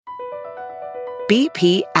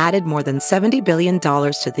BP added more than $70 billion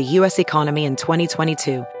to the U.S. economy in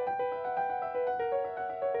 2022.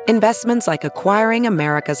 Investments like acquiring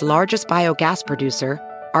America's largest biogas producer,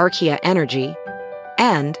 Archaea Energy,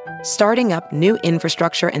 and starting up new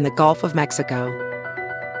infrastructure in the Gulf of Mexico.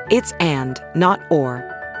 It's and, not or.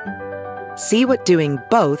 See what doing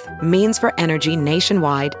both means for energy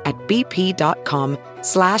nationwide at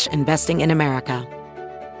bp.com/investing in America.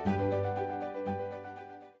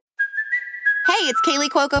 Hey, it's Kaylee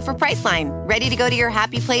Cuoco for Priceline. Ready to go to your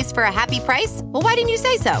happy place for a happy price? Well, why didn't you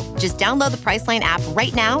say so? Just download the Priceline app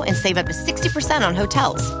right now and save up to 60% on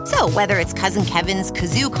hotels. So whether it's Cousin Kevin's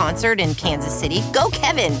Kazoo Concert in Kansas City, go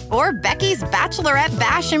Kevin, or Becky's Bachelorette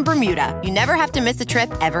Bash in Bermuda, you never have to miss a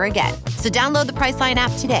trip ever again. So download the Priceline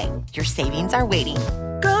app today. Your savings are waiting.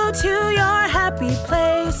 Go to your happy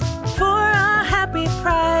place for a happy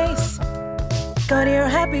price. Go to your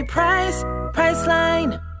happy price,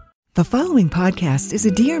 Priceline. The following podcast is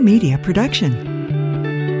a Dear Media production.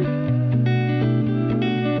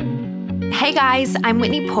 Hey guys, I'm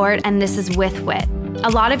Whitney Port, and this is With Wit. A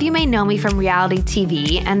lot of you may know me from reality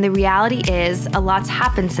TV, and the reality is a lot's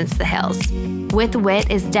happened since the hills. With Wit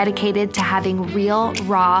is dedicated to having real,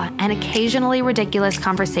 raw, and occasionally ridiculous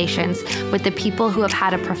conversations with the people who have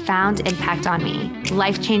had a profound impact on me.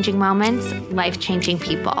 Life-changing moments, life-changing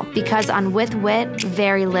people. Because on With Wit,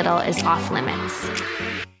 very little is off limits.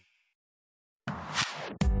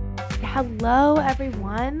 Hello,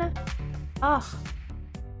 everyone.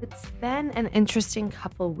 It's been an interesting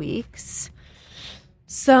couple weeks.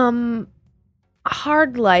 Some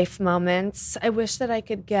hard life moments. I wish that I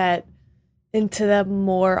could get into them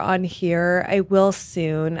more on here. I will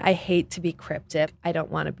soon. I hate to be cryptic. I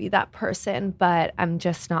don't want to be that person, but I'm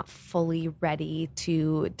just not fully ready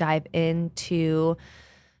to dive into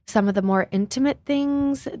some of the more intimate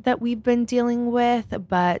things that we've been dealing with,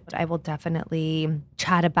 but I will definitely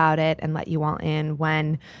chat about it and let you all in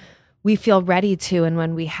when we feel ready to and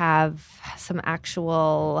when we have some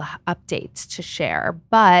actual updates to share.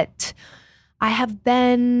 But I have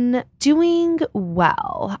been doing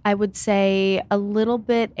well. I would say a little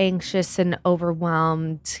bit anxious and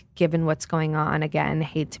overwhelmed given what's going on. Again,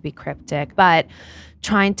 hate to be cryptic, but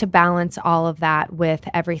trying to balance all of that with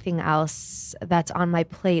everything else that's on my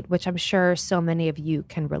plate, which I'm sure so many of you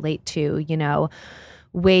can relate to. You know,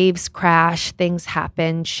 waves crash, things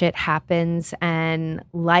happen, shit happens, and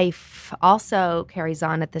life also carries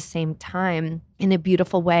on at the same time in a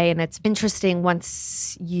beautiful way. And it's interesting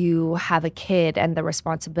once you have a kid and the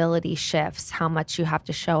responsibility shifts, how much you have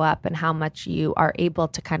to show up and how much you are able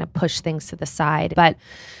to kind of push things to the side. But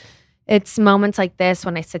it's moments like this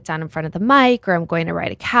when I sit down in front of the mic, or I'm going to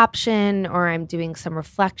write a caption, or I'm doing some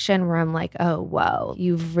reflection where I'm like, oh, whoa,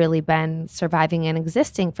 you've really been surviving and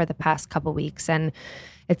existing for the past couple weeks, and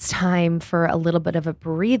it's time for a little bit of a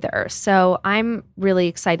breather. So I'm really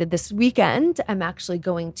excited. This weekend, I'm actually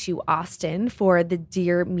going to Austin for the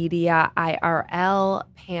Dear Media IRL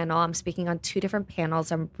panel. I'm speaking on 2 different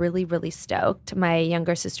panels. I'm really, really stoked. My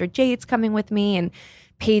younger sister Jade's coming with me, and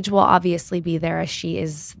Paige will obviously be there as she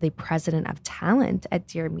is the president of talent at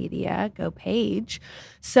Dear Media. Go Paige.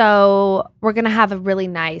 So we're going to have a really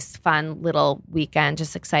nice, fun little weekend.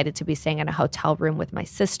 Just excited to be staying in a hotel room with my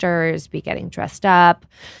sisters, be getting dressed up.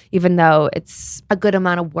 Even though it's a good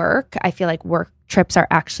amount of work, I feel like work trips are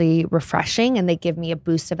actually refreshing and they give me a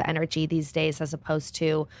boost of energy these days as opposed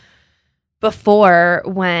to before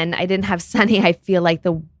when I didn't have Sunny. I feel like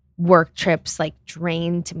the work trips like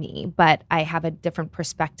drained me, but I have a different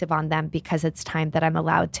perspective on them because it's time that I'm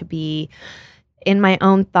allowed to be in my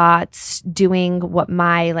own thoughts, doing what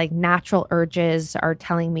my like natural urges are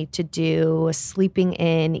telling me to do, sleeping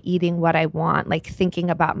in, eating what I want, like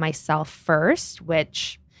thinking about myself first,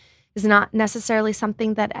 which is not necessarily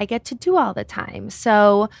something that I get to do all the time.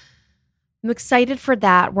 So I'm excited for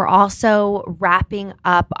that. We're also wrapping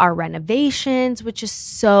up our renovations, which is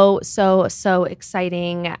so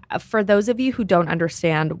exciting. For those of you who don't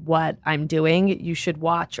understand what I'm doing, you should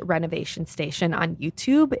watch Renovation Station on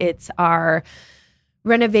YouTube. It's our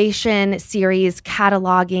renovation series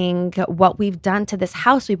cataloging what we've done to this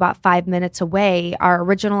house we bought 5 minutes away. Our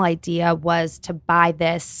original idea was to buy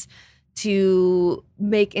this to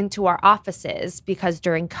make into our offices because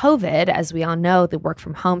during COVID, as we all know, the work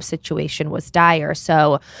from home situation was dire.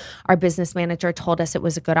 So our business manager told us it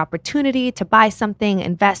was a good opportunity to buy something,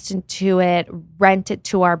 invest into it, rent it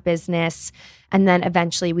to our business, and then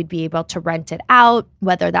eventually we'd be able to rent it out,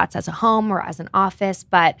 whether that's as a home or as an office.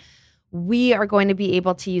 But we are going to be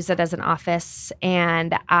able to use it as an office,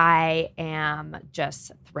 and I am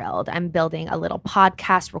just thrilled. I'm building a little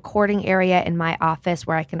podcast recording area in my office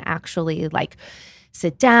where I can actually like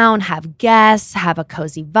sit down, have guests, have a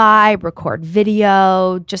cozy vibe, record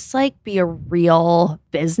video, just like be a real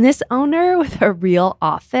business owner with a real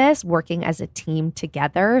office, working as a team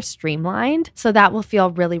together, streamlined. So that will feel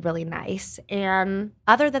really, really nice. And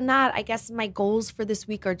other than that, I guess my goals for this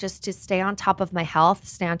week are just to stay on top of my health,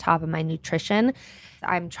 stay on top of my nutrition.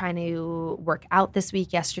 I'm trying to work out this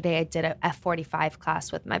week. Yesterday, I did a F45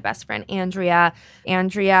 class with my best friend, Andrea.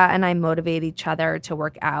 Andrea and I motivate each other to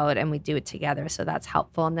work out, and we do it together. So that's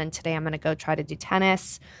helpful. And then today, I'm going to go try to do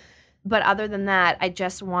tennis. But other than that, I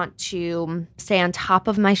just want to stay on top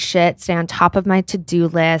of my shit, stay on top of my to-do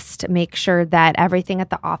list, make sure that everything at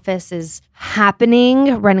the office is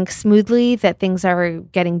happening, running smoothly, that things are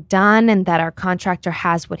getting done, and that our contractor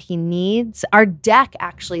has what he needs. Our deck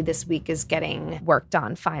actually this week is getting worked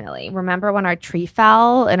on finally. Remember when our tree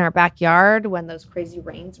fell in our backyard when those crazy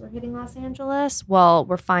rains were hitting Los Angeles? Well,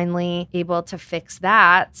 we're finally able to fix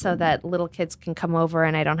that so that little kids can come over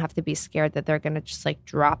and I don't have to be scared that they're going to just like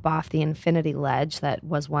drop off the infinity ledge that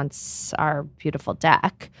was once our beautiful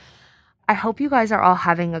deck. I hope you guys are all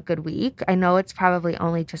having a good week. I know it's probably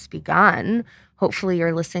only just begun. Hopefully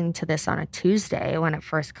you're listening to this on a Tuesday when it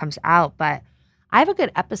first comes out, but I have a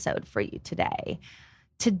good episode for you today.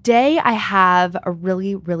 Today I have a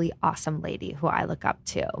really, really awesome lady who I look up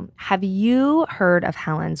to. Have you heard of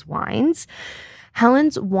Helen's Wines?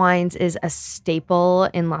 Helen's Wines is a staple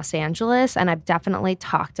in Los Angeles, and I've definitely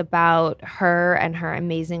talked about her and her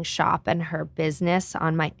amazing shop and her business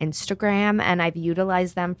on my Instagram, and I've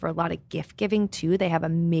utilized them for a lot of gift giving too. They have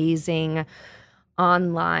amazing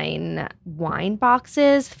online wine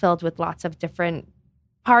boxes filled with lots of different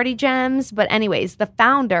party gems. But anyways, the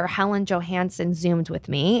founder, Helen Johannesen, Zoomed with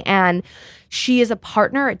me, and she is a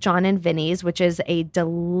partner at John and Vinny's, which is a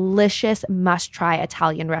delicious must-try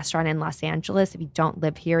Italian restaurant in Los Angeles. If you don't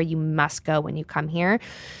live here, you must go when you come here.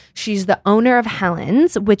 She's the owner of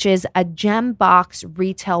Helen's, which is a gem box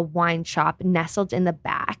retail wine shop nestled in the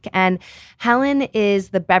back. And Helen is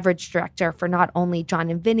the beverage director for not only John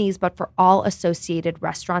and Vinny's, but for all associated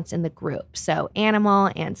restaurants in the group. So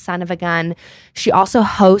Animal and Son of a Gun. She also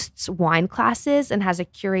hosts wine classes and has a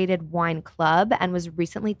curated wine club and was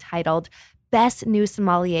recently titled Best New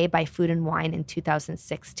Sommelier by Food and Wine in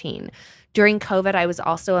 2016. During COVID, I was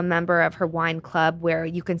also a member of her wine club where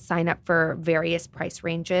you can sign up for various price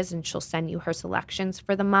ranges and she'll send you her selections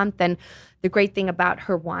for the month. And the great thing about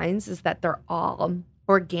her wines is that they're all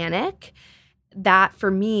organic. That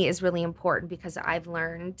for me is really important because I've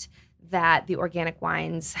learned that the organic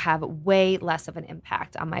wines have way less of an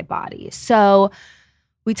impact on my body. So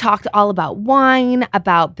we talked all about wine,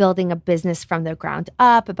 about building a business from the ground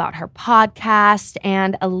up, about her podcast,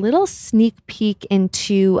 and a little sneak peek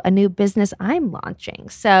into a new business I'm launching.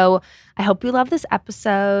 So I hope you love this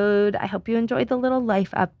episode. I hope you enjoyed the little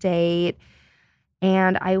life update.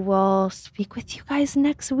 And I will speak with you guys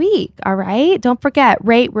next week, all right? Don't forget,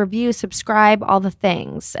 rate, review, subscribe, all the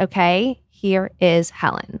things, okay? Here is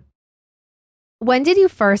Helen. When did you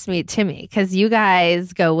first meet Timmy? Because you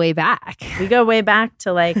guys go way back. We go way back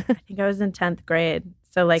to I think I was in 10th grade.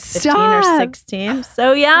 So 15 or 16.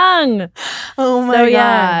 So young. Oh my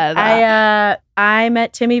God. I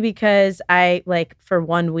met Timmy because I for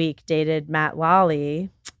 1 week dated Matt Lally.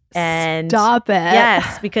 And stop it.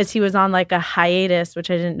 Yes, because he was on a hiatus, which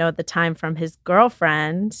I didn't know at the time, from his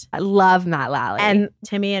girlfriend. I love Matt Lally. And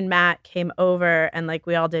Timmy and Matt came over and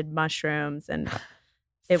we all did mushrooms and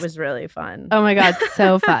it was really fun. Oh my God,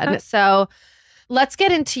 so fun. So let's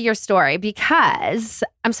get into your story because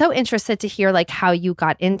I'm so interested to hear how you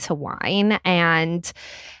got into wine and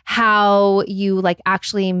how you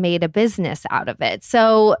actually made a business out of it.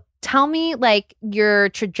 So tell me your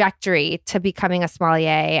trajectory to becoming a sommelier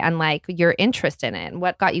and your interest in it and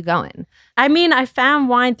what got you going. I mean, I found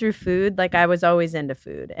wine through food. I was always into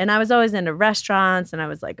food and I was always into restaurants and I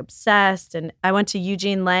was obsessed. And I went to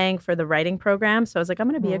Eugene Lang for the writing program. So I was I'm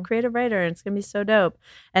going to be a creative writer and it's going to be so dope.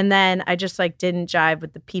 And then I just didn't jive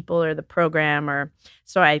with the people or the program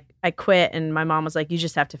so I quit and my mom was you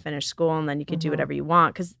just have to finish school and then you can do whatever you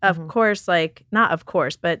want. Because of course, not of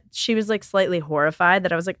course, but she was slightly horrified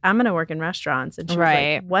that I was I'm going to work in restaurants. And she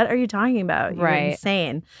was what are you talking about? You're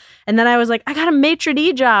insane. And then I was I got a maitre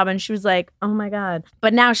d' job. And she was oh my God.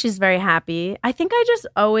 But now she's very happy. I think I just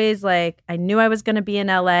always I knew I was going to be in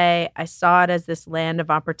LA. I saw it as this land of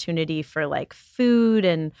opportunity for food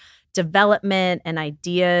and development and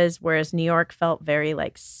ideas, whereas New York felt very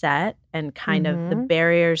set and kind of the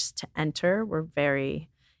barriers to enter were very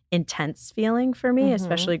intense feeling for me,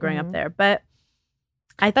 especially growing up there. But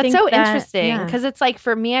That's so interesting because it's like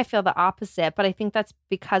for me, I feel the opposite, but I think that's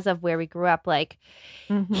because of where we grew up. Like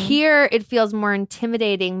here, it feels more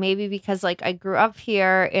intimidating, maybe because like I grew up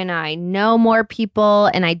here and I know more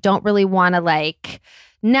people and I don't really want to like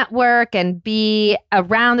network and be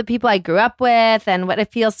around the people I grew up with and what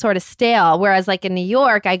it feels sort of stale. Whereas like in New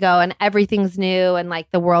York, I go and everything's new and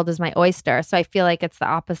like the world is my oyster. So I feel like it's the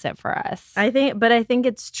opposite for us. I think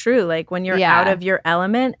it's true. Like when you're out of your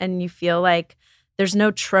element and you feel like there's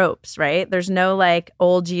no tropes, right? There's no like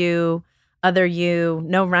old you, other you,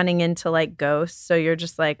 no running into like ghosts. So you're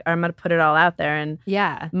just like, I'm going to put it all out there. And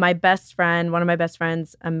my best friend, one of my best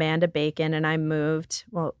friends, Amanda Bacon, and I moved,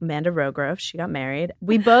 Amanda Rogrove, she got married.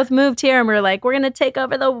 We both moved here and we were like, we're going to take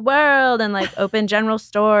over the world and like open general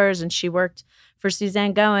stores. And she worked for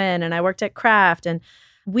Suzanne Goen and I worked at Kraft. And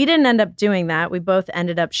we didn't end up doing that. We both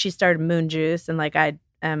ended up, she started Moon Juice and like I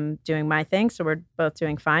am doing my thing. So we're both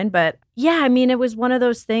doing fine. But yeah, I mean, it was one of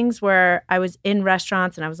those things where I was in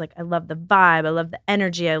restaurants and I was like, I love the vibe. I love the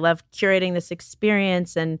energy. I love curating this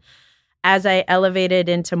experience. And as I elevated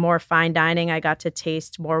into more fine dining, I got to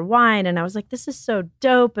taste more wine. And I was like, this is so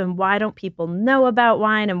dope. And why don't people know about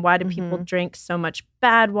wine? And why do people drink so much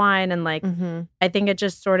bad wine? And like, I think it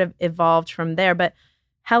just sort of evolved from there. But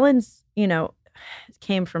Helen's,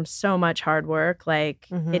 came from so much hard work. Like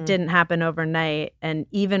it didn't happen overnight. And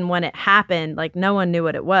even when it happened, like no one knew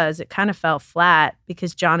what it was. It kind of fell flat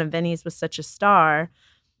because John and Vinny's was such a star,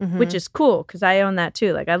 which is cool because I own that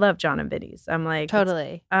too. Like I love John and Vinny's. I'm like,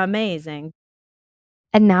 totally amazing.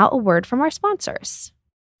 And now a word from our sponsors.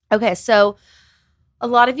 Okay, so a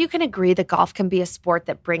lot of you can agree that golf can be a sport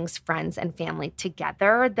that brings friends and family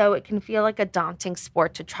together, though it can feel like a daunting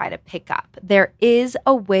sport to try to pick up. There is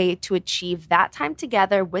a way to achieve that time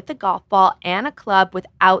together with a golf ball and a club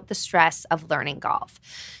without the stress of learning golf.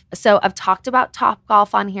 So I've talked about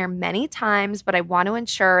Topgolf on here many times, but I want to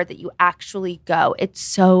ensure that you actually go. It's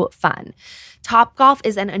so fun. Topgolf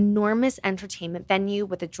is an enormous entertainment venue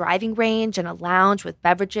with a driving range and a lounge with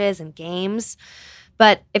beverages and games.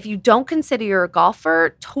 But if you don't consider you're a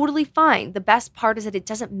golfer, totally fine. The best part is that it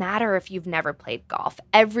doesn't matter if you've never played golf.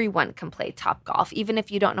 Everyone can play Topgolf, even if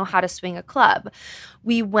you don't know how to swing a club.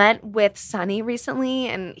 We went with Sonny recently,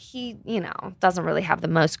 and he, doesn't really have the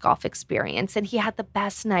most golf experience. And he had the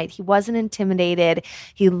best night. He wasn't intimidated.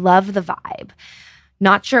 He loved the vibe.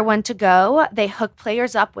 Not sure when to go? They hook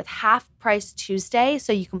players up with Half Price Tuesday,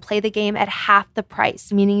 so you can play the game at half the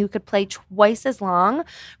price, meaning you could play twice as long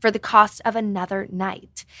for the cost of another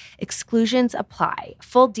night. Exclusions apply.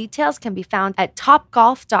 Full details can be found at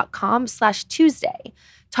topgolf.com/Tuesday.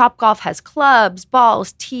 Topgolf has clubs,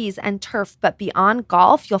 balls, tees, and turf, but beyond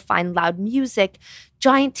golf, you'll find loud music,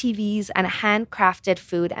 giant TVs, and a handcrafted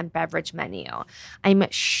food and beverage menu. I'm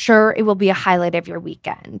sure it will be a highlight of your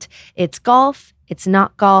weekend. It's golf, it's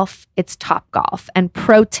not golf, it's Topgolf. And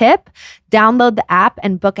pro tip, download the app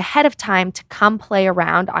and book ahead of time to come play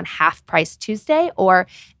around on Half Price Tuesday or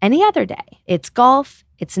any other day. It's golf,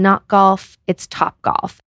 it's not golf, it's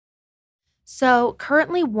Topgolf. So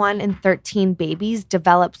currently 1 in 13 babies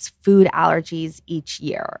develops food allergies each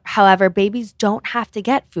year. However, babies don't have to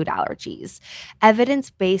get food allergies.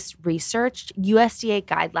 Evidence-based research, USDA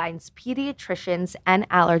guidelines, pediatricians, and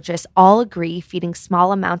allergists all agree feeding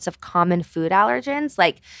small amounts of common food allergens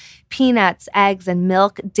like peanuts, eggs, and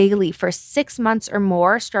milk daily for 6 months or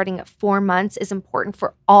more, starting at 4 months, is important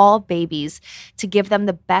for all babies to give them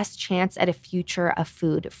the best chance at a future of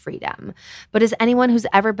food freedom. But as anyone who's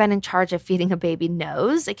ever been in charge of feeding a baby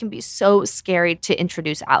knows, it can be so scary to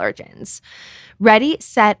introduce allergens. Ready,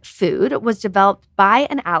 Set, Food was developed by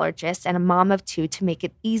an allergist and a mom of 2 to make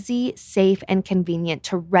it easy, safe, and convenient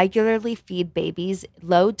to regularly feed babies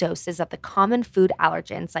low doses of the common food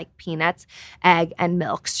allergens like peanuts, egg, and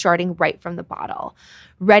milk, starting right from the bottle.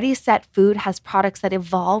 Ready, Set, Food has products that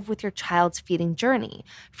evolve with your child's feeding journey,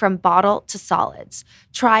 from bottle to solids.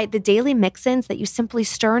 Try the daily mix-ins that you simply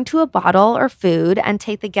stir into a bottle or food and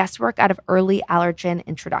take the guesswork out of early allergen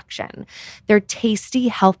introduction. They're tasty,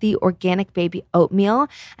 healthy, organic baby oatmeal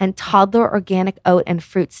and toddler organic oat and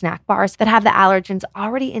fruit snack bars that have the allergens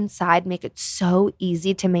already inside make it so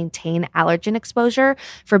easy to maintain allergen exposure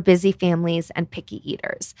for busy families and picky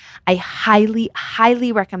eaters. I highly,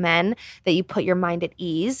 highly recommend that you put your mind at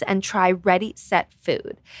ease and try Ready, Set,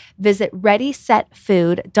 Food. Visit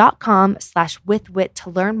readysetfood.com/withwit to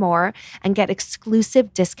learn more and get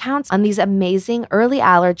exclusive discounts on these amazing early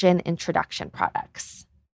allergen introduction products.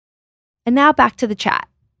 And now back to the chat.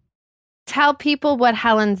 Tell people what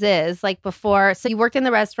Helen's is like before. So you worked in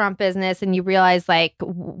the restaurant business and you realized like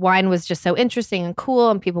wine was just so interesting and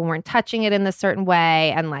cool and people weren't touching it in this certain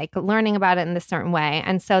way and like learning about it in this certain way.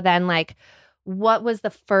 And so then like, what was the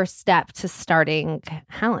first step to starting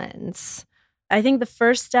Helen's? I think the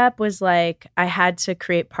first step was like I had to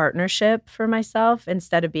create partnership for myself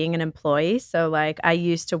instead of being an employee. So like I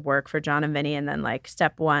used to work for John and Vinny, and then like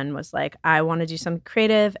step one was like I want to do something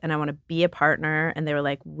creative and I want to be a partner. And they were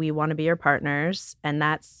like, we want to be your partners. And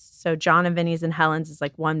that's so John and Vinny's and Helen's is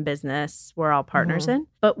like one business we're all partners in.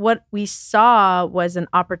 But what we saw was an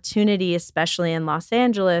opportunity, especially in Los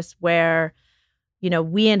Angeles, where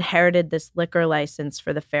we inherited this liquor license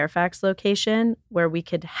for the Fairfax location where we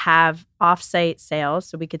could have off-site sales.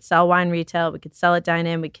 So we could sell wine retail, we could sell it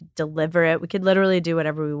dine-in, we could deliver it. We could literally do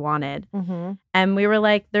whatever we wanted. And we were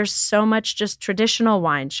like, there's so much just traditional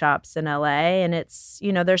wine shops in LA. And it's,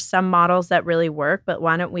 there's some models that really work, but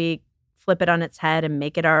why don't we flip it on its head and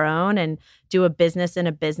make it our own and do a business in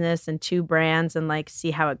a business and two brands and like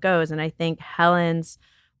see how it goes. And I think Helen's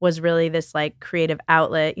was really this like creative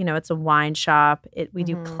outlet. It's a wine shop. We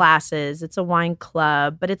do classes. It's a wine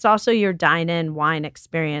club, but it's also your dine-in wine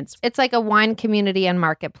experience. It's like a wine community and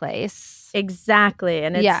marketplace. Exactly.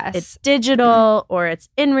 And it's digital or it's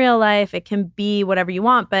in real life. It can be whatever you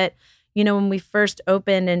want. But, when we first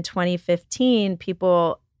opened in 2015,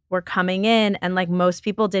 people were coming in and like most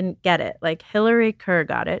people didn't get it. Like Hillary Kerr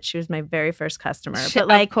got it. She was my very first customer. But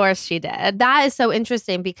like, of course she did. That is so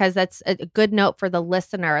interesting because that's a good note for the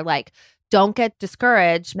listener. Like, don't get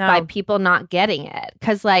discouraged by people not getting it.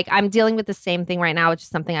 Because like I'm dealing with the same thing right now, which is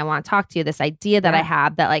something I want to talk to you. This idea that I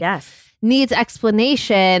have that like needs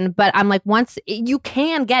explanation. But I'm like, once you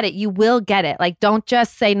can get it, you will get it. Like, don't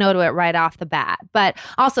just say no to it right off the bat. But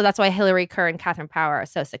also that's why Hillary Kerr and Catherine Power are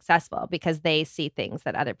so successful because they see things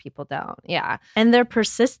that other people don't. Yeah. And they're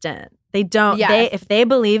persistent. They don't, if they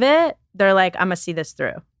believe it, they're like, I'm going to see this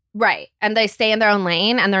through. Right. And they stay in their own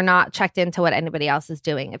lane and they're not checked into what anybody else is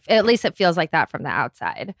doing. At least it feels like that from the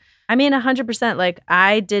outside. I mean, 100%. Like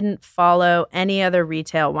I didn't follow any other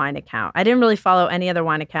retail wine account. I didn't really follow any other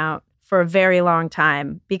wine account for a very long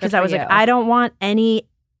time because I was like, I don't want any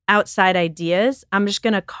outside ideas. I'm just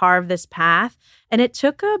going to carve this path. And it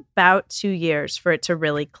took about 2 years for it to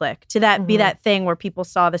really click, to that be that thing where people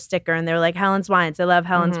saw the sticker and they were like, Helen's Wines. I love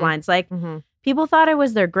Helen's Wines. Like people thought I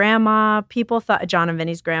was their grandma. People thought John and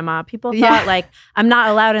Vinny's grandma. People thought like I'm not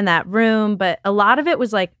allowed in that room. But a lot of it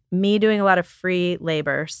was like me doing a lot of free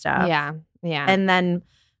labor stuff. Yeah. Yeah. And then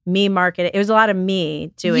me marketing. It was a lot of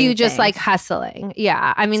me doing you just things. Like hustling.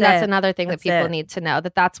 Yeah. I mean, that's another thing that people need to know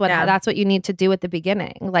that's what you need to do at the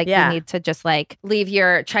beginning. Like you need to just like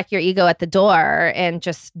check your ego at the door and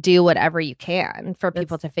just do whatever you can for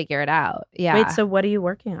people to figure it out. Yeah. Wait, so what are you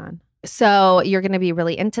working on? So you're going to be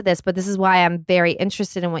really into this, but this is why I'm very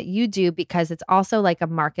interested in what you do because it's also like a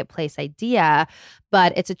marketplace idea,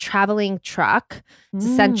 but it's a traveling truck. It's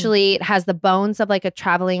essentially, it has the bones of like a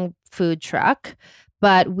traveling food truck,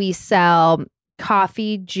 but we sell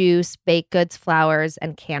coffee, juice, baked goods, flowers,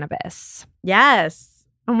 and cannabis. Yes.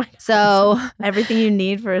 Oh my God. So everything you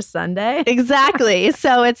need for a Sunday. Exactly.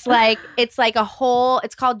 So it's like a whole,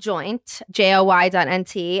 it's called Joint,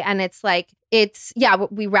 JOY.NT. And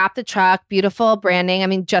we wrap the truck, beautiful branding. I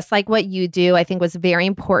mean, just like what you do, I think was very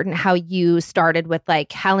important how you started with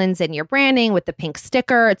like Helen's in your branding with the pink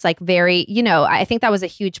sticker. It's like very, I think that was a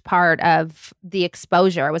huge part of the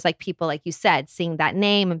exposure. It was like people, like you said, seeing that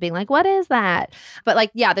name and being like, what is that? But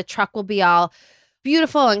like, the truck will be all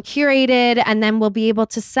beautiful and curated, and then we'll be able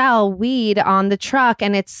to sell weed on the truck.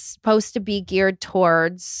 And it's supposed to be geared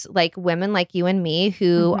towards like women like you and me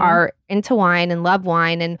who are into wine and love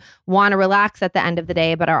wine and want to relax at the end of the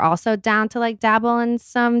day, but are also down to like dabble in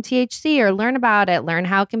some THC or learn about it, learn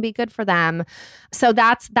how it can be good for them. So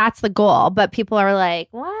that's the goal. But people are like,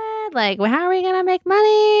 what? Like, well, how are we going to make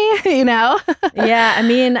money? Yeah. I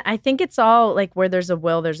mean, I think it's all like where there's a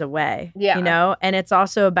will, there's a way, and it's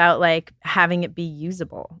also about like having it be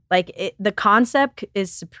usable. Like the concept is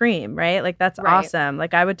supreme, right? Like that's awesome.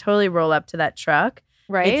 Like I would totally roll up to that truck.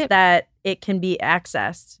 Right. It's that it can be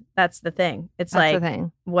accessed. That's the thing. It's that's like, the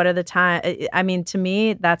thing. What are the time? I mean, to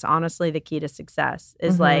me, that's honestly the key to success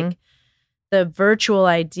is like the virtual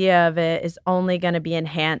idea of it is only going to be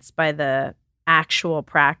enhanced by the actual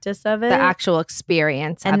practice of it, the actual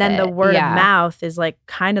experience, and then it. The word of mouth is like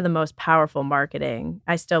kind of the most powerful marketing.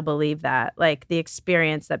 I still believe that, like the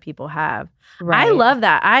experience that people have. Right. I love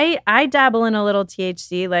that. I dabble in a little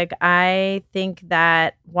THC. Like I think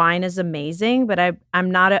that wine is amazing, but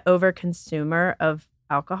I'm not an over consumer of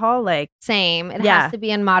alcohol. Like same. It has to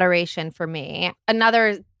be in moderation for me.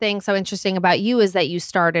 Another thing so interesting about you is that you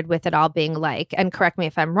started with it all being like, and correct me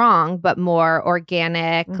if I'm wrong, but more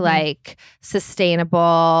organic, like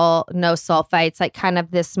sustainable, no sulfites, like kind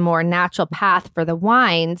of this more natural path for the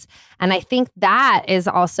wines. And I think that is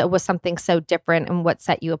also was something so different and what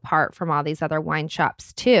set you apart from all these other wine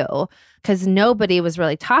shops too. Because nobody was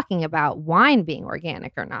really talking about wine being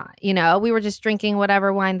organic or not. You know, we were just drinking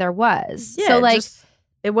whatever wine there was. Yeah, so like,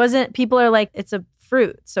 it wasn't, people are like, it's a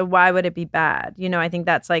fruit, so why would it be bad? You know, I think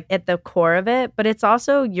that's like at the core of it. But it's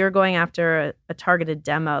also, you're going after a targeted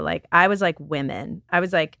demo. Like I was like women. I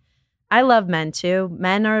was like, I love men too.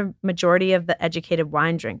 Men are majority of the educated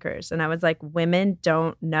wine drinkers. And I was like, women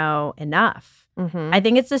don't know enough. I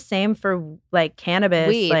think it's the same for like cannabis.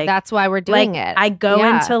 Weed. Like, that's why we're doing like, it. I go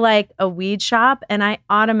into like a weed shop and I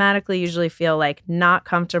automatically usually feel like not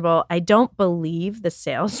comfortable. I don't believe the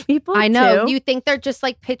salespeople. I know. too. You think they're just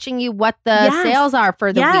like pitching you what the sales are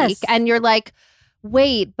for the week. And you're like,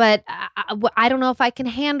 wait, but I don't know if I can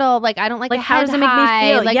handle, like, I don't like a how head does it make high.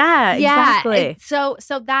 me feel? Like, Yeah, exactly. So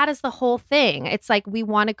that is the whole thing. It's like we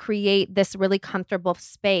want to create this really comfortable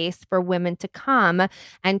space for women to come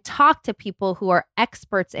and talk to people who are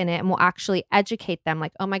experts in it and will actually educate them.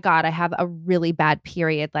 Like, oh my God, I have a really bad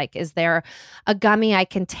period. Like, is there a gummy I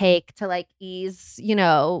can take to like ease, you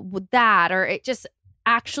know, with that? Or it just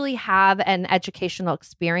actually have an educational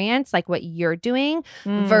experience like what you're doing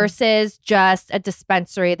versus just a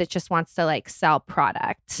dispensary that just wants to like sell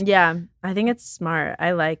product. Yeah, I think it's smart.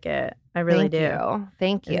 I like it. I really do.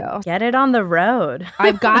 Thank you. Get it on the road.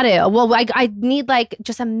 I've got it. Well, I need like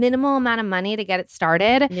just a minimal amount of money to get it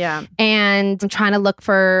started. Yeah. And I'm trying to look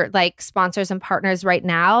for like sponsors and partners right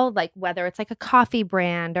now, like whether it's like a coffee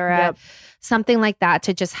brand or something like that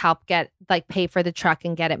to just help get like pay for the truck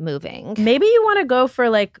and get it moving. Maybe you want to go for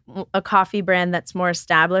like a coffee brand that's more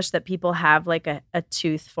established that people have like a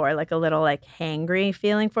tooth for, like a little like hangry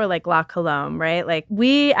feeling for, like La Colombe, right? Like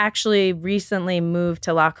we actually recently moved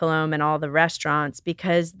to La Colombe and all the restaurants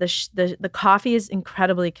because the coffee is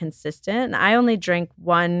incredibly consistent. And I only drink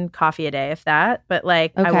one coffee a day, if that, but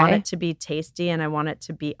like I want it to be tasty and I want it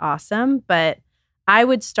to be awesome. But I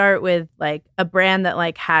would start with like a brand that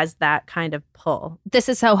like has that kind of pull. This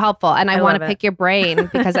is so helpful. And I want to pick your brain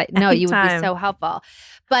because I know you would be so helpful.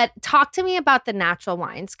 But talk to me about the natural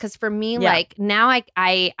wines. Because for me, like now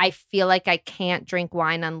I feel like I can't drink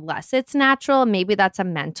wine unless it's natural. Maybe that's a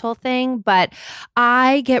mental thing. But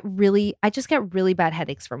I just get really bad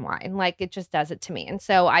headaches from wine. Like it just does it to me. And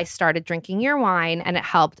so I started drinking your wine and it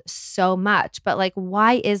helped so much. But like,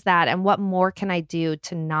 why is that? And what more can I do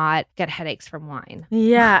to not get headaches from wine?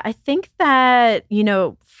 Yeah, I think that, you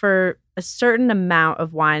know, for a certain amount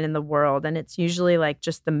of wine in the world, and it's usually like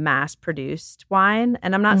just the mass produced wine.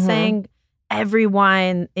 And I'm not saying every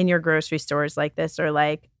wine in your grocery store is like this or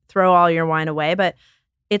like throw all your wine away, but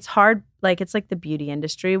it's hard. Like it's like the beauty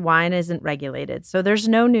industry. Wine isn't regulated. So there's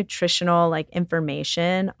no nutritional like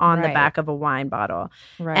information on the back of a wine bottle.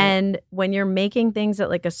 Right. And when you're making things at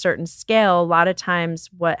like a certain scale, a lot of times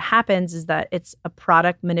what happens is that it's a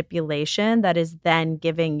product manipulation that is then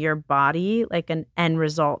giving your body like an end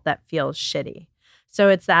result that feels shitty. So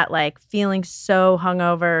it's that like feeling so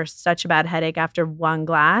hungover, such a bad headache after one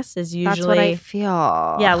glass is usually— That's what I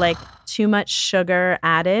feel. Yeah, like too much sugar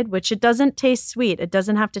added, which it doesn't taste sweet. It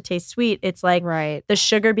doesn't have to taste sweet. It's like the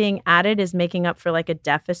sugar being added is making up for like a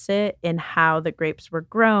deficit in how the grapes were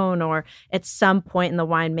grown or at some point in the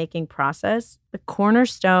winemaking process. The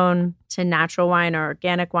cornerstone to natural wine or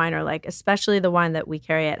organic wine or like especially the wine that we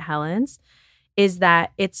carry at Helen's is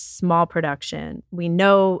that it's small production. We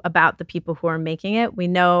know about the people who are making it. We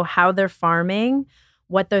know how they're farming,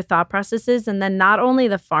 what their thought process is, and then not only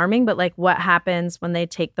the farming, but like what happens when they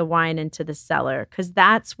take the wine into the cellar. Because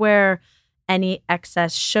that's where any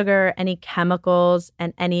excess sugar, any chemicals,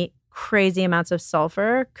 and any crazy amounts of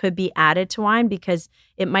sulfur could be added to wine because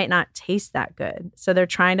it might not taste that good. So they're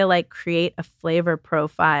trying to like create a flavor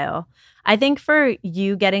profile. I think for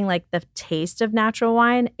you getting like the taste of natural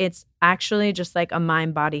wine, it's actually just like a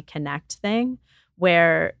mind-body connect thing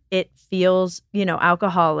where it feels, you know,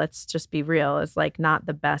 alcohol, let's just be real, is like not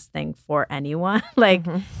the best thing for anyone. Like,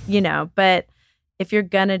 you know, but if you're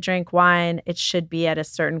going to drink wine, it should be at a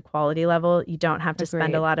certain quality level. You don't have to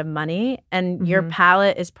spend a lot of money. And your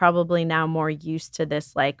palate is probably now more used to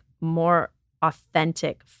this like more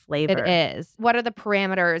authentic flavor. It is. What are the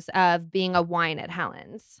parameters of being a wine at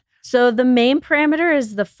Helen's? So the main parameter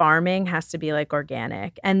is the farming has to be like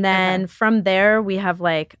organic. And then from there, we have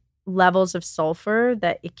like levels of sulfur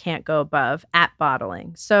that it can't go above at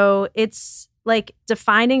bottling. So it's like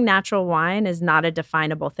defining natural wine is not a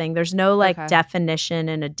definable thing. There's no like Okay. definition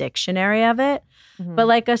in a dictionary of it. Mhm. But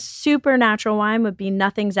like a super natural wine would be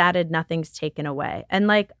nothing's added, nothing's taken away. And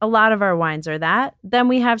like a lot of our wines are that. Then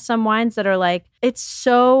we have some wines that are like, it's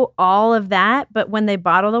so all of that. But when they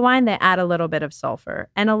bottle the wine, they add a little bit of sulfur.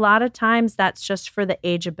 And a lot of times that's just for the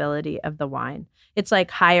ageability of the wine. It's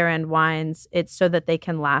like higher end wines. It's so that they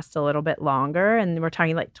can last a little bit longer. And we're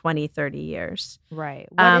talking like 20, 30 years. Right.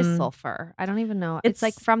 What is sulfur? I don't even know. It's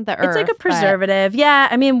like from the earth. It's like a but- preservative. Yeah.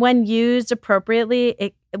 I mean, when used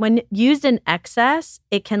appropriately, when used in excess,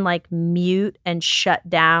 it can like mute and shut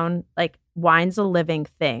down. Like wine's a living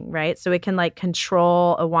thing, right? So it can like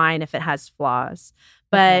control a wine if it has flaws.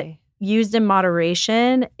 But Okay. used in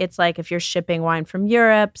moderation, it's like if you're shipping wine from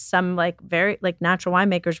Europe, some like very like natural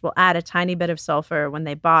winemakers will add a tiny bit of sulfur when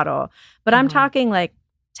they bottle. But I'm talking like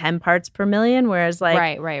 10 parts per million, whereas like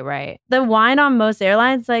right. the wine on most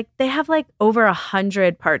airlines, like they have like over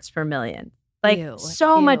 100 parts per million. Like Ew,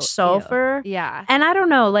 so much ew, sulfur. ew. Yeah. And I don't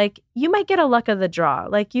know, like you might get a luck of the draw.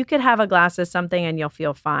 Like you could have a glass of something and you'll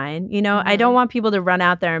feel fine. You know, I don't want people to run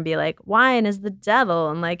out there and be like, wine is the devil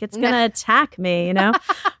and like it's going to attack me, you know?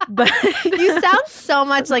 But You sound so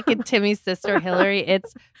much like Timmy's sister Hillary.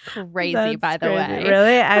 It's crazy, That's by the crazy. way.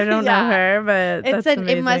 Really? I don't Yeah. know her, but It's that's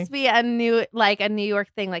it must amazing. be a New York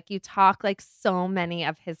thing. Like you talk like so many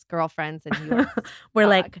of his girlfriends in New York. We're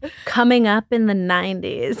like coming up in the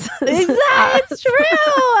 90s. It's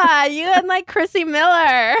true. You and like Chrissy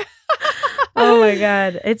Miller. Oh my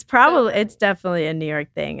God. It's definitely a New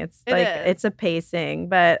York thing. It's It like, is. it's a pacing.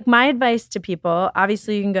 But my advice to people,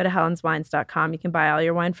 obviously you can go to helenswines.com. You can buy all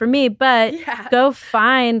your wine from me, but go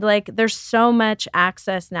find like, there's so much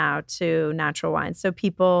access now to natural wine. So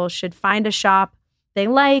people should find a shop they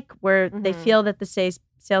like where they feel that the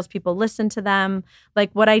salespeople listen to them. Like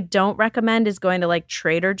what I don't recommend is going to like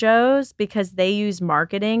Trader Joe's because they use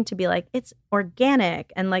marketing to be like, it's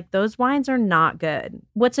organic. And like those wines are not good.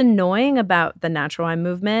 What's annoying about the natural wine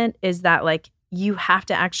movement is that like you have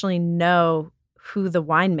to actually know who the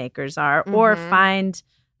winemakers are or find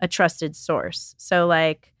a trusted source. So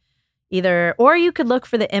like or you could look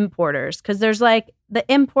for the importers because there's like the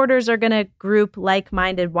importers are going to group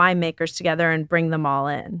like-minded winemakers together and bring them all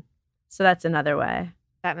in. So that's another way.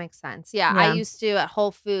 That makes sense. Yeah. I used to at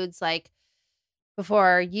Whole Foods, like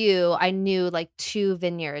before you, I knew like 2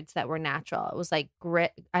 vineyards that were natural. It was like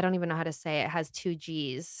Grit. I don't even know how to say it. It has 2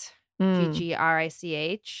 G's.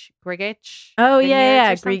 G-G-R-I-C-H. Grigich. Oh,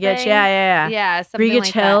 yeah. Vineyards or Grigich. something. Yeah. Yeah. Something Grigich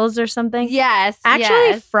like that. Hills or something. Yes. Actually,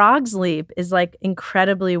 yes. Frog's Leap is like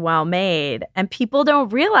incredibly well made, and people don't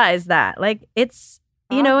realize that. Like it's,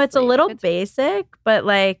 Frog's it's a Leap. little It's- basic, but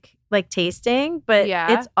like tasting, but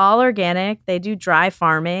Yeah. it's all organic. They do dry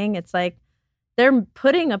farming. It's like they're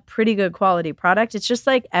putting a pretty good quality product. It's just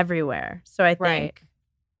like everywhere. So I think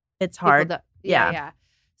it's People hard. don't- Yeah. yeah.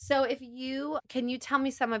 So can you tell me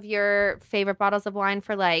some of your favorite bottles of wine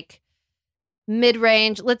for like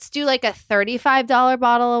mid-range? Let's do like a $35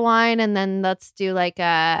 bottle of wine, and then let's do like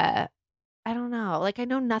I don't know. Like I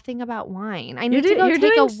know nothing about wine. I need to go you're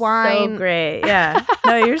take a doing wine. So great. Yeah.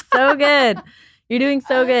 No, you're so good. You're doing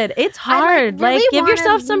so good. It's I, hard. really Like give wanna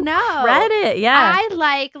yourself some know. credit. Yeah. I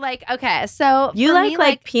like okay. So You for like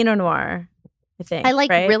me, Pinot Noir, I think. I like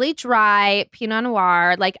right? really dry Pinot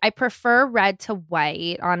Noir. Like I prefer red to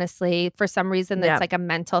white, honestly. For some reason, that's Yeah. like a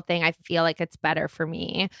mental thing. I feel like it's better for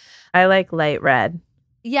me. I like light red.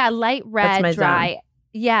 Yeah, light red, my dry. zone.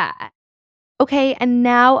 Yeah. Okay, and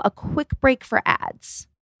now a quick break for ads.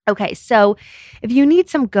 Okay, so if you need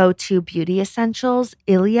some go-to beauty essentials,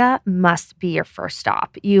 Ilia must be your first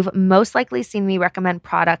stop. You've most likely seen me recommend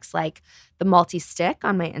products like the multi-stick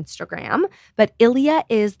on my Instagram, but Ilia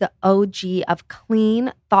is the OG of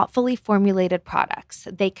clean, thoughtfully formulated products.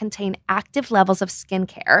 They contain active levels of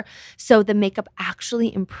skincare, so the makeup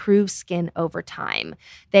actually improves skin over time.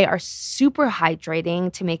 They are super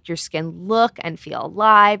hydrating to make your skin look and feel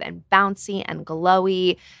alive and bouncy and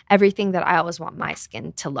glowy, everything that I always want my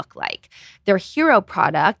skin to look like. Their hero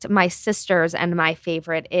product, my sister's and my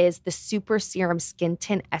favorite, is the Super Serum Skin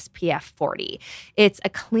Tint SPF 40. It's a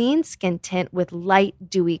clean skin tint with light,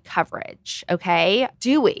 dewy coverage, okay?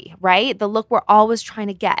 Dewy, right? The look we're always trying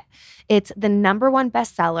to get. It's the #1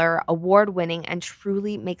 bestseller, award-winning, and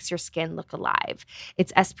truly makes your skin look alive.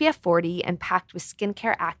 It's SPF 40 and packed with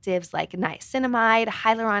skincare actives like niacinamide,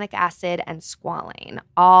 hyaluronic acid, and squalane,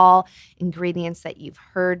 all ingredients that you've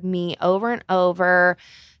heard me over and over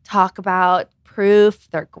talk about proof.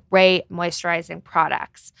 They're great moisturizing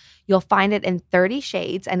products. You'll find it in 30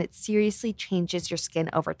 shades, and it seriously changes your skin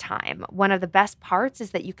over time. One of the best parts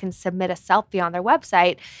is that you can submit a selfie on their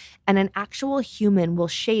website, and an actual human will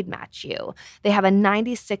shade match you. They have a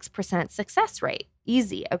 96% success rate.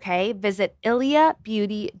 Easy, okay? Visit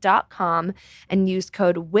iliabeauty.com and use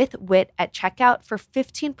code WITHWIT at checkout for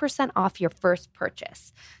 15% off your first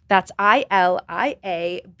purchase. That's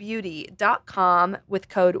ILIA beauty.com with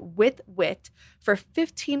code WITHWIT for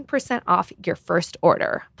 15% off your first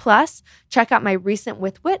order. Plus, check out my recent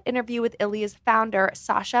With Wit interview with Ilia's founder,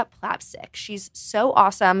 Sasha Plapsik. She's so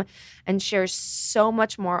awesome and shares so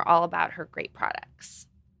much more all about her great products.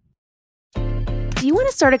 Do you want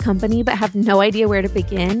to start a company but have no idea where to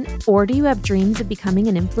begin? Or do you have dreams of becoming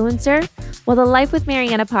an influencer? Well, the Life with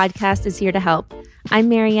Mariana podcast is here to help. I'm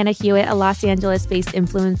Mariana Hewitt, a Los Angeles-based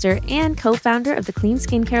influencer and co-founder of the clean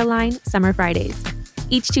skincare line, Summer Fridays.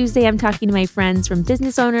 Each Tuesday, I'm talking to my friends from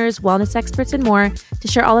business owners, wellness experts, and more to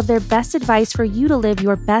share all of their best advice for you to live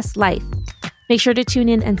your best life. Make sure to tune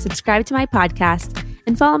in and subscribe to my podcast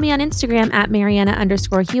and follow me on Instagram at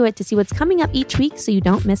Mariana_Hewitt to see what's coming up each week so you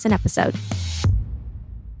don't miss an episode.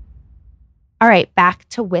 All right, back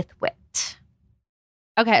to With Wit.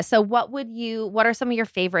 Okay, so what are some of your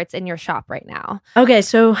favorites in your shop right now? Okay,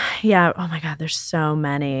 so yeah, oh my God, there's so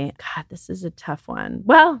many. God, this is a tough one.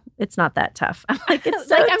 Well, it's not that tough. I'm like, it's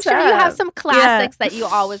so I'm tough. sure you have some classics that you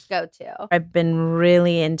always go to. I've been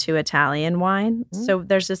really into Italian wine. So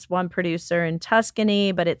there's this one producer in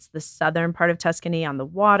Tuscany, but it's the southern part of Tuscany on the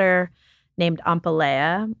water, named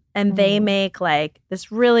Ampalea. And they make like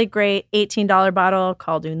this really great $18 bottle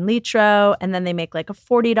called Un Litro. And then they make like a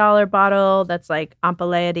 $40 bottle that's like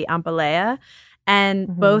Ampalea di Ampalea. And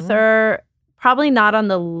both are probably not on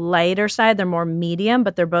the lighter side. They're more medium,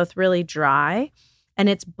 but they're both really dry. And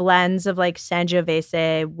it's blends of like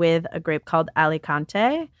Sangiovese with a grape called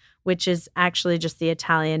Alicante, which is actually just the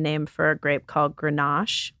Italian name for a grape called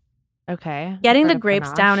Grenache. Okay. Getting the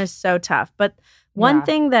grapes down is so tough. But one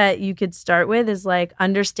thing that you could start with is like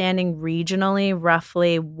understanding regionally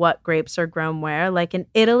roughly what grapes are grown where. Like in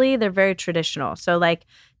Italy, they're very traditional. So like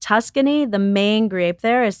Tuscany, the main grape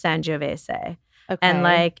there is Sangiovese. Okay. And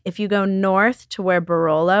like if you go north to where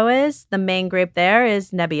Barolo is, the main grape there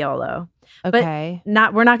is Nebbiolo. Okay.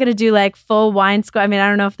 But we're not going to do like full wine school. I mean, I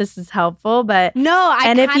don't know if this is helpful, but no, I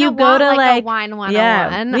and if you go to like a wine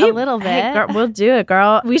 101 a little bit. Hey, girl, we'll do it,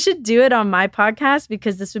 girl. We should do it on my podcast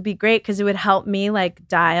because this would be great because it would help me like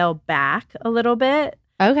dial back a little bit.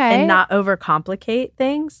 Okay. And not overcomplicate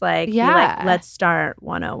things. Like, let's start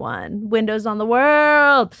 101. Windows on the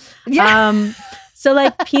world. Yeah. So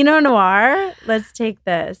like Pinot Noir, let's take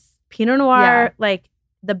this. Pinot Noir, like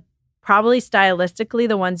probably stylistically,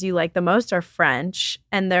 the ones you like the most are French,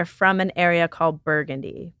 and they're from an area called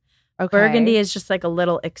Burgundy. Okay. Burgundy is just like a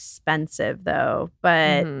little expensive though,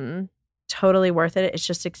 but totally worth it. It's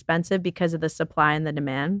just expensive because of the supply and the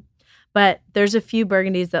demand. But there's a few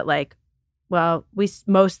Burgundies that like, well, we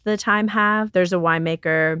most of the time have. There's a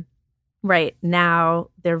winemaker right now.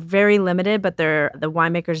 They're very limited, but the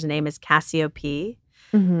winemaker's name is Cassiope.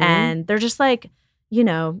 And they're just like, you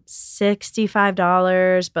know,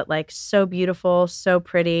 $65, but like so beautiful, so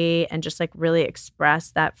pretty, and just like really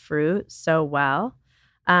express that fruit so well.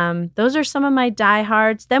 Those are some of my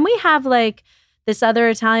diehards. Then we have like this other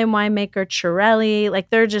Italian winemaker, Cirelli. Like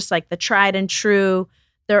they're just like the tried and true.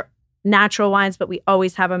 They're natural wines, but we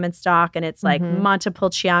always have them in stock. And it's like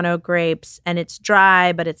Montepulciano grapes, and it's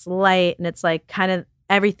dry, but it's light, and it's like kind of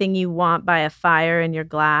everything you want by a fire in your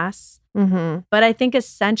glass. But I think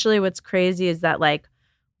essentially what's crazy is that like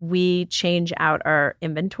we change out our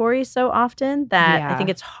inventory so often that I think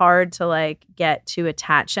it's hard to like get to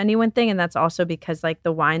attach to any one thing. And that's also because like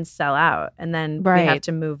the wines sell out and then we have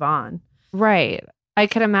to move on. Right. I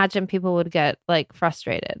could imagine people would get like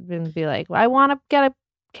frustrated and be like, well, I want to get a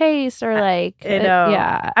case or like,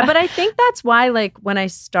 But I think that's why like when I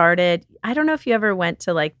started, I don't know if you ever went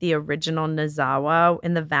to like the original Nozawa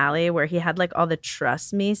in the valley where he had like all the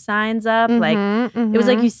trust me signs up. It was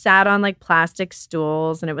like you sat on like plastic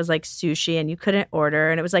stools and it was like sushi and you couldn't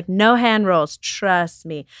order. And it was like no hand rolls, trust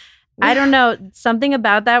me. I don't know. Something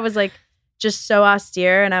about that was like just so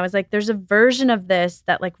austere. And I was like, there's a version of this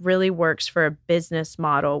that like really works for a business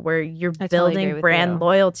model where you're building brand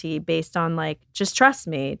loyalty based on like, just trust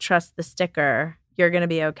me, trust the sticker. You're going to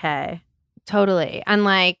be okay. Totally. And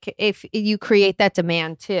like if you create that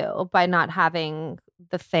demand too by not having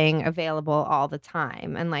the thing available all the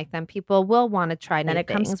time. And like then people will want to try new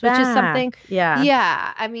things, which is something.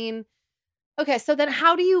 Yeah. I mean, okay. So then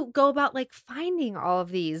how do you go about like finding all of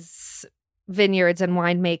these vineyards and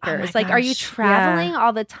winemakers? Like, are you traveling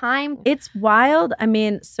all the time? It's wild. I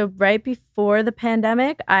mean, so right before the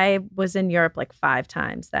pandemic, I was in Europe like 5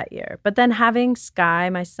 times that year. But then having Sky,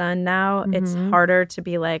 my son now, it's harder to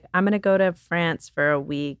be like, I'm going to go to France for a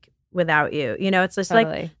week without you. You know, it's just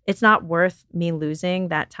like, it's not worth me losing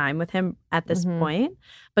that time with him at this point.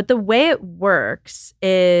 But the way it works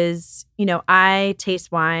is, you know, I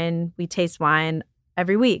taste wine, we taste wine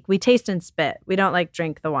every week. We taste and spit. We don't like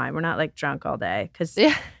drink the wine. We're not like drunk all day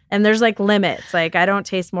and there's like limits. Like I don't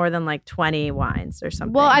taste more than like 20 wines or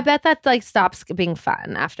something. Well, I bet that like stops being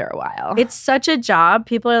fun after a while. It's such a job.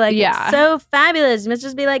 People are like, it's so fabulous. You must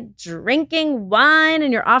just be like drinking wine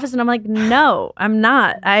in your office. And I'm like, no, I'm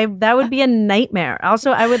not. That would be a nightmare.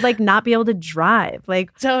 Also, I would like not be able to drive.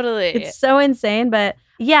 Like totally. It's so insane. But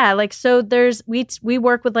yeah, like so we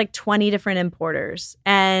work with like 20 different importers,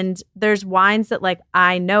 and there's wines that like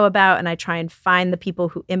I know about and I try and find the people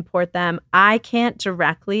who import them. I can't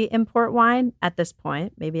directly import wine at this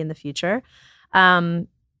point, maybe in the future.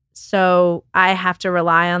 So I have to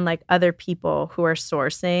rely on like other people who are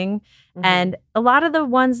sourcing. And a lot of the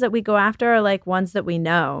ones that we go after are like ones that we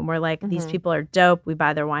know. And we're like, these people are dope. We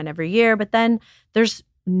buy their wine every year. But then there's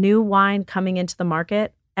new wine coming into the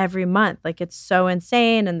market every month. Like it's so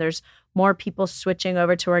insane. And there's more people switching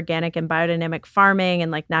over to organic and biodynamic farming and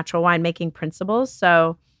like natural winemaking principles.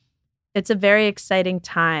 So it's a very exciting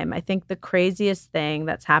time. I think the craziest thing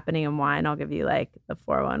that's happening in wine, I'll give you like the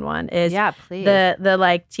 411, is the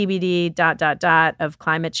like TBD ... of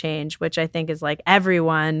climate change, which I think is like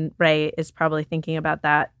everyone, right, is probably thinking about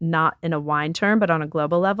that, not in a wine term, but on a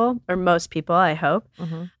global level, or most people, I hope.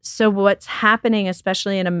 So what's happening,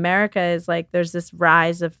 especially in America, is like there's this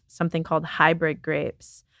rise of something called hybrid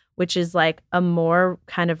grapes, which is like a more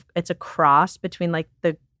kind of, it's a cross between like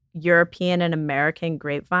the European and American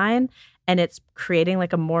grapevine, and it's creating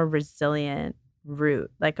like a more resilient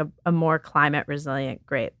root, like a more climate resilient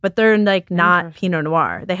grape. But they're like not Pinot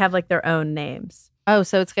Noir. They have like their own names. Oh,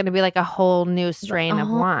 so it's going to be like a whole new strain of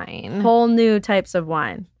wine. Whole new types of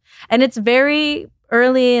wine. And it's very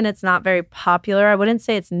early and it's not very popular. I wouldn't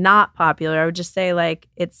say it's not popular. I would just say like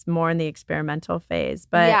it's more in the experimental phase.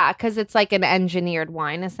 But yeah, because it's like an engineered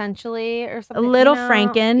wine essentially or something. A little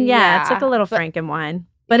Franken. Yeah, it's like a little Franken wine.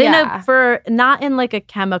 But not in like a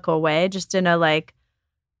chemical way, just in a like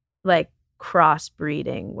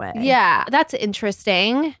crossbreeding way. Yeah, that's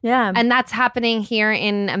interesting. Yeah. And that's happening here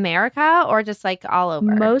in America or just like all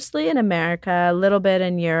over? Mostly in America, a little bit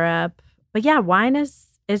in Europe. But yeah, wine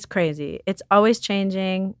is crazy. It's always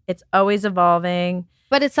changing. It's always evolving.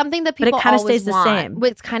 But it's something that people kind of always stays the want. same.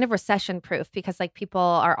 It's kind of recession proof because like people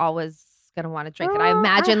are always going to want to drink it. I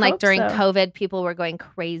imagine like during COVID, people were going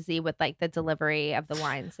crazy with like the delivery of the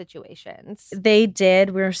wine situations. They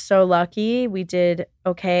did. We were so lucky. We did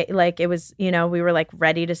okay. Like it was, you know, we were like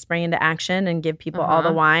ready to spring into action and give people all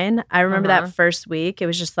the wine. I remember that first week, it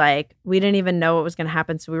was just like, we didn't even know what was going to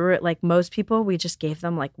happen. So we were like, most people, we just gave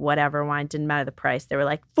them like whatever wine, didn't matter the price. They were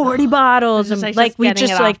like 40 bottles. And like we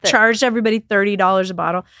just like charged everybody $30 a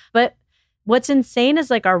bottle. But what's insane is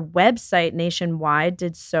like our website nationwide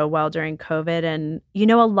did so well during COVID. And, you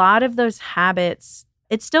know, a lot of those habits,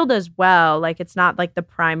 it still does well. Like it's not like the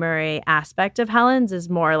primary aspect of Helen's is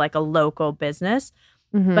more like a local business.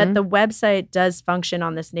 But the website does function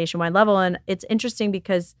on this nationwide level. And it's interesting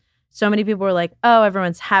because so many people were like, oh,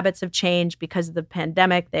 everyone's habits have changed because of the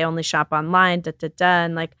pandemic. They only shop online,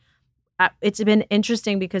 And like, it's been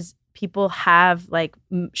interesting because people have like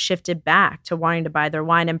shifted back to wanting to buy their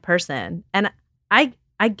wine in person. And I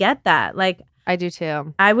get that. Like I do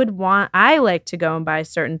too. I like to go and buy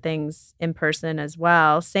certain things in person as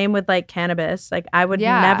well. Same with like cannabis. Like I would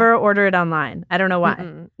never order it online. I don't know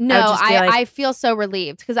why. No, I feel so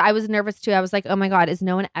relieved because I was nervous too. I was like, oh my God, is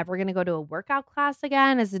no one ever going to go to a workout class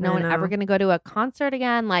again? Is no one ever going to go to a concert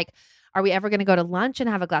again? Like, are we ever going to go to lunch and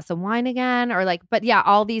have a glass of wine again? Or like, but yeah,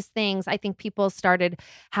 all these things, I think people started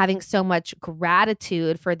having so much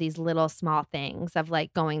gratitude for these little small things of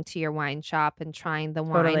like going to your wine shop and trying the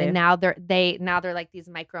wine. And now they're like these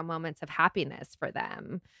micro moments of happiness for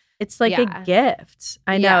them. It's like a gift.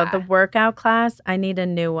 I know. The workout class, I need a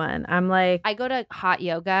new one. I'm like, I go to hot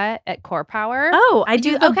yoga at Core Power. Oh, I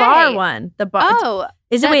do the bar one. The bar. Oh,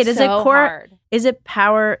 is it Core? Hard. Is it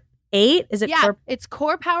Power 8? Is it? Yeah, it's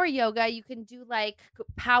Core Power Yoga. You can do like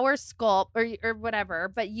Power Sculpt or whatever,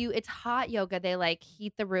 but it's hot yoga. They like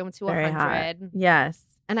heat the room to 100. Yes.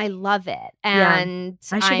 and I love it. And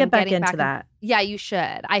I should get back into that. Yeah, you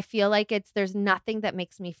should. I feel like there's nothing that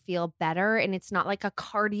makes me feel better, and it's not like a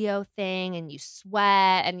cardio thing and you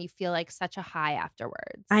sweat and you feel like such a high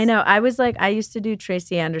afterwards. I know. I used to do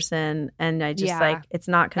Tracy Anderson, and I just it's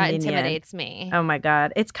not convenient. That intimidates me. Oh my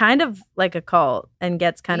God. It's kind of like a cult and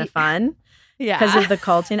gets kind of fun. Yeah. Because of the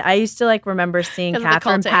culting. I used to remember seeing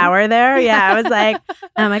Catherine Power there. Yeah. I was like,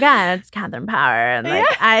 oh my God, it's Catherine Power. And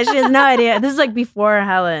she has no idea. This is before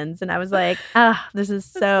Helen's. And I was like, oh, this is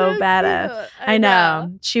so badass. I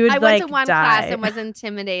know. She would I went to one die. class and was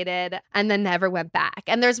intimidated and then never went back.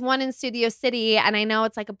 And there's one in Studio City. And I know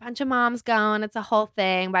it's a bunch of moms going. It's a whole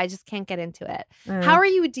thing, but I just can't get into it. How are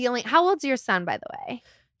you dealing? How old's your son, by the way?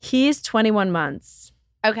 He's 21 months.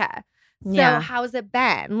 Okay. So how's it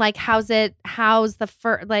been? How's the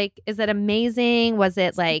first, is it amazing? Was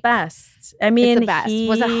it best? I mean, it's the best.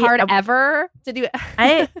 Was it hard ever to do?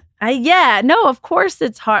 Yeah, no, of course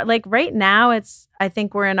it's hard. Right now I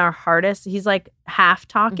think we're in our hardest. He's half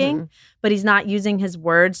talking, but he's not using his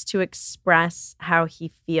words to express how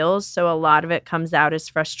he feels. So a lot of it comes out as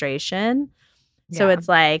frustration. Yeah. So it's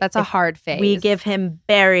that's a hard phase. We give him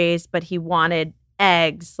berries, but he wanted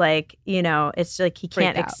eggs, it's he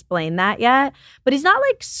can't explain that yet, but he's not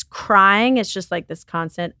crying. It's just this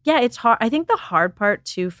constant, it's hard. I think the hard part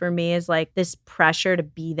too for me is this pressure to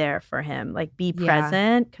be there for him, be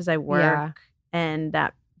present, because I work and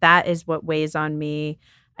that is what weighs on me,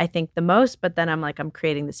 I think, the most. But then I'm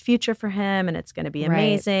creating this future for him and it's going to be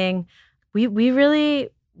amazing. We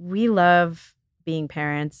love being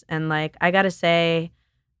parents, and I gotta say,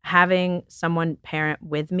 having someone parent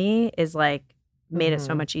with me is made it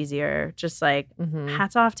so much easier. Just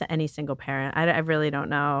hats off to any single parent. I really don't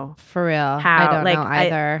know. For real. How. I don't know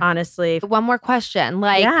either. Honestly. One more question.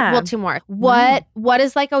 Two more. What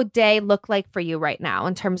does a day look like for you right now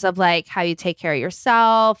in terms of how you take care of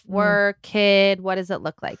yourself, work, kid? What does it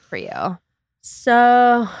look like for you?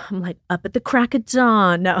 So I'm up at the crack of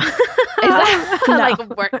dawn. No. Is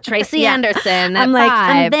that Tracy Anderson at 5?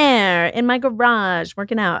 I'm there in my garage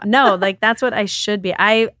working out. No, that's what I should be.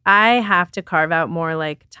 I have to carve out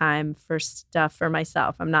more time for stuff for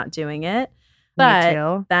myself. I'm not doing it.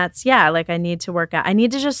 But that's, I need to work out. I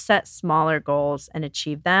need to just set smaller goals and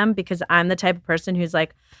achieve them, because I'm the type of person who's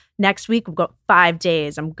next week we'll go 5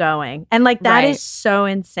 days, I'm going. And that is so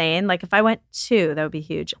insane. If I went 2, that would be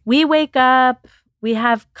huge. We wake up, we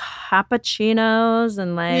have cappuccinos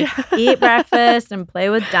and eat breakfast and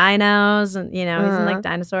play with dinos, and he's in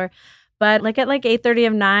dinosaur. But at 8:30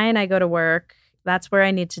 of 9, I go to work. That's where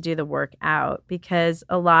I need to do the workout, because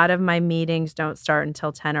a lot of my meetings don't start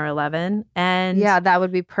until 10 or 11. And that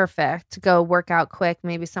would be perfect to go work out quick,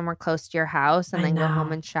 maybe somewhere close to your house, and then go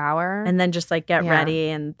home and shower. And then just get ready,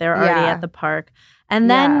 and they're already at the park. And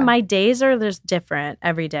then my days are just different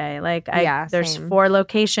every day. There's 4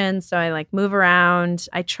 locations, so I move around.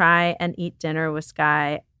 I try and eat dinner with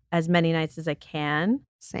Sky as many nights as I can.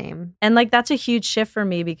 Same. And that's a huge shift for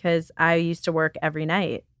me, because I used to work every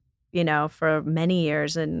night, for many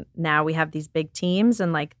years. And now we have these big teams,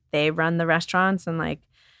 and they run the restaurants, and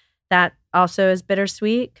that also is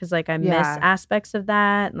bittersweet, because I miss aspects of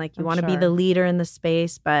that. And you want to be the leader in the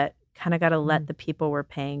space, but kind of got to let the people we're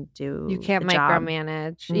paying do You can't the job.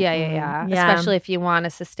 micromanage. Yeah. Especially if you want to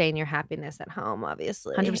sustain your happiness at home,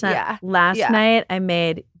 obviously. 100%. Yeah. Last night I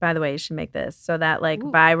made, by the way, you should make this. So that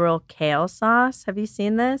viral kale sauce. Have you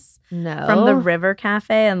seen this? No. From the River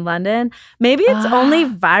Cafe in London. Maybe it's only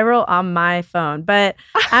viral on my phone, but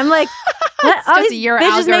I'm all these your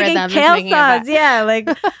bitches making kale sauce.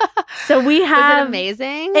 Yeah. So we have. Was it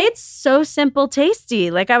amazing? It's so simple, tasty.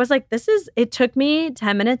 I was it took me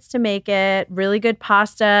 10 minutes to make it. Really good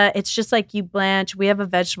pasta. It's just you blanch. We have a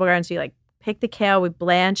vegetable garden, so you pick the kale. We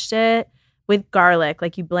blanched it with garlic.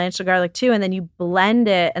 You blanch the garlic too, and then you blend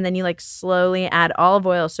it, and then you slowly add olive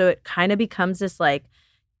oil. So it kind of becomes this kind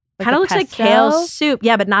of looks like kale soup.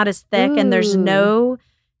 Yeah, but not as thick. Ooh. And there's no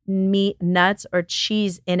meat, nuts, or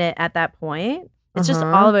cheese in it at that point. It's just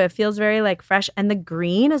olive oil. It feels very fresh. And the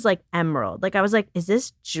green is emerald. I was is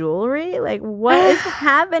this jewelry? What is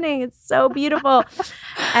happening? It's so beautiful.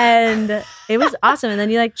 And it was awesome. And then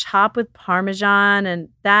you chop with Parmesan, and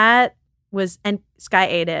and Sky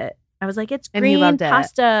ate it. I was it's green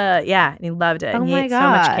pasta. Yeah. And he loved it. And he ate so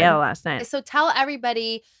much kale last night. So tell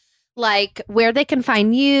everybody where they can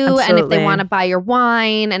find you. Absolutely. And if they want to buy your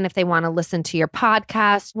wine, and if they want to listen to your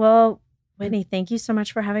podcast. Well, Whitney, thank you so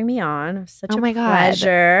much for having me on. It was such a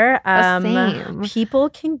pleasure. Same. People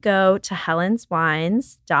can go to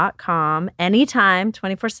helenswines.com anytime,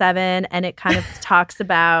 24/7. And it kind of talks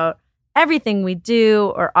about everything we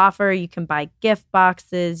do or offer. You can buy gift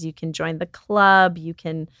boxes. You can join the club. You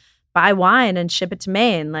can buy wine and ship it to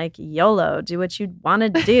Maine. Like, YOLO, do what you want to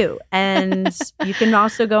do. And you can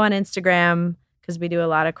also go on Instagram because we do a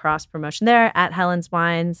lot of cross promotion there at Helen's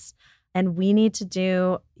Wines. And we need to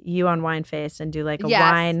do you on Wine Face and do like a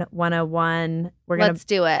wine 101. Let's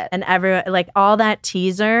do it. And everyone, like all that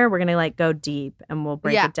teaser, we're going to like go deep and we'll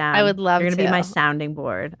break it down. I would love You're to. going to be my sounding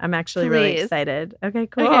board. I'm actually really excited. Okay,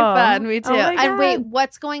 cool. Okay, fun. Me too. Oh my And wait, God.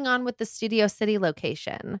 what's going on with the Studio City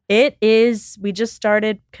location? It is, we just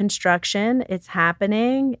started construction. It's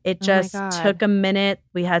happening. It just took a minute.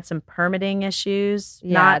 We had some permitting issues,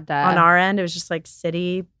 not on our end. It was just like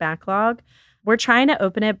city backlog. We're trying to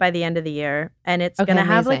open it by the end of the year, and it's going to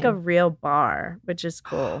have like a real bar, which is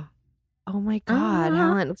cool. Oh my God,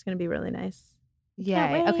 Helen. It's going to be really nice.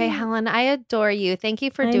 Yay. Okay, Helen, I adore you. Thank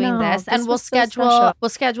you for doing know. this. And This we'll was so special.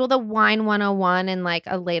 schedule the wine 101 in like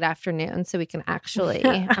a late afternoon so we can actually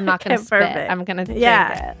I'm not gonna Okay, spit. perfect. I'm gonna drink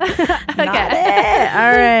Yeah. it. Got it.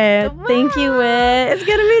 All right. Thank you, Whit. It's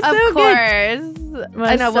going to be so good. Of course. Well,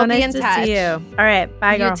 I know, so we'll nice be in to touch. see you. All right.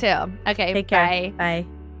 Bye, girl. You too. Okay, Take care. bye. Bye.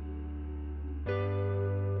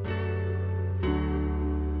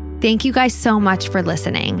 Thank you guys so much for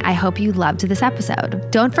listening. I hope you loved this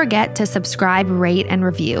episode. Don't forget to subscribe, rate, and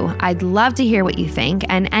review. I'd love to hear what you think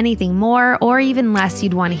and anything more or even less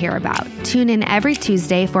you'd want to hear about. Tune in every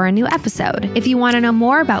Tuesday for a new episode. If you want to know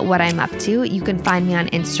more about what I'm up to, you can find me on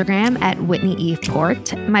Instagram at Whitney Eve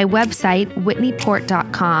Port, my website,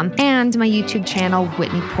 whitneyport.com, and my YouTube channel,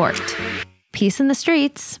 Whitney Port. Peace in the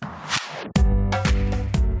streets.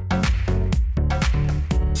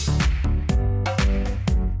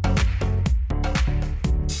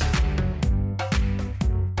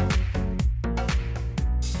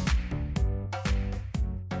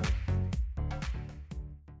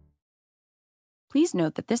 Please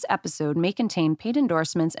note that this episode may contain paid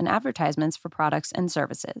endorsements and advertisements for products and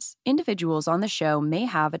services. Individuals on the show may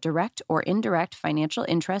have a direct or indirect financial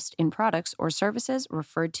interest in products or services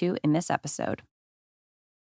referred to in this episode.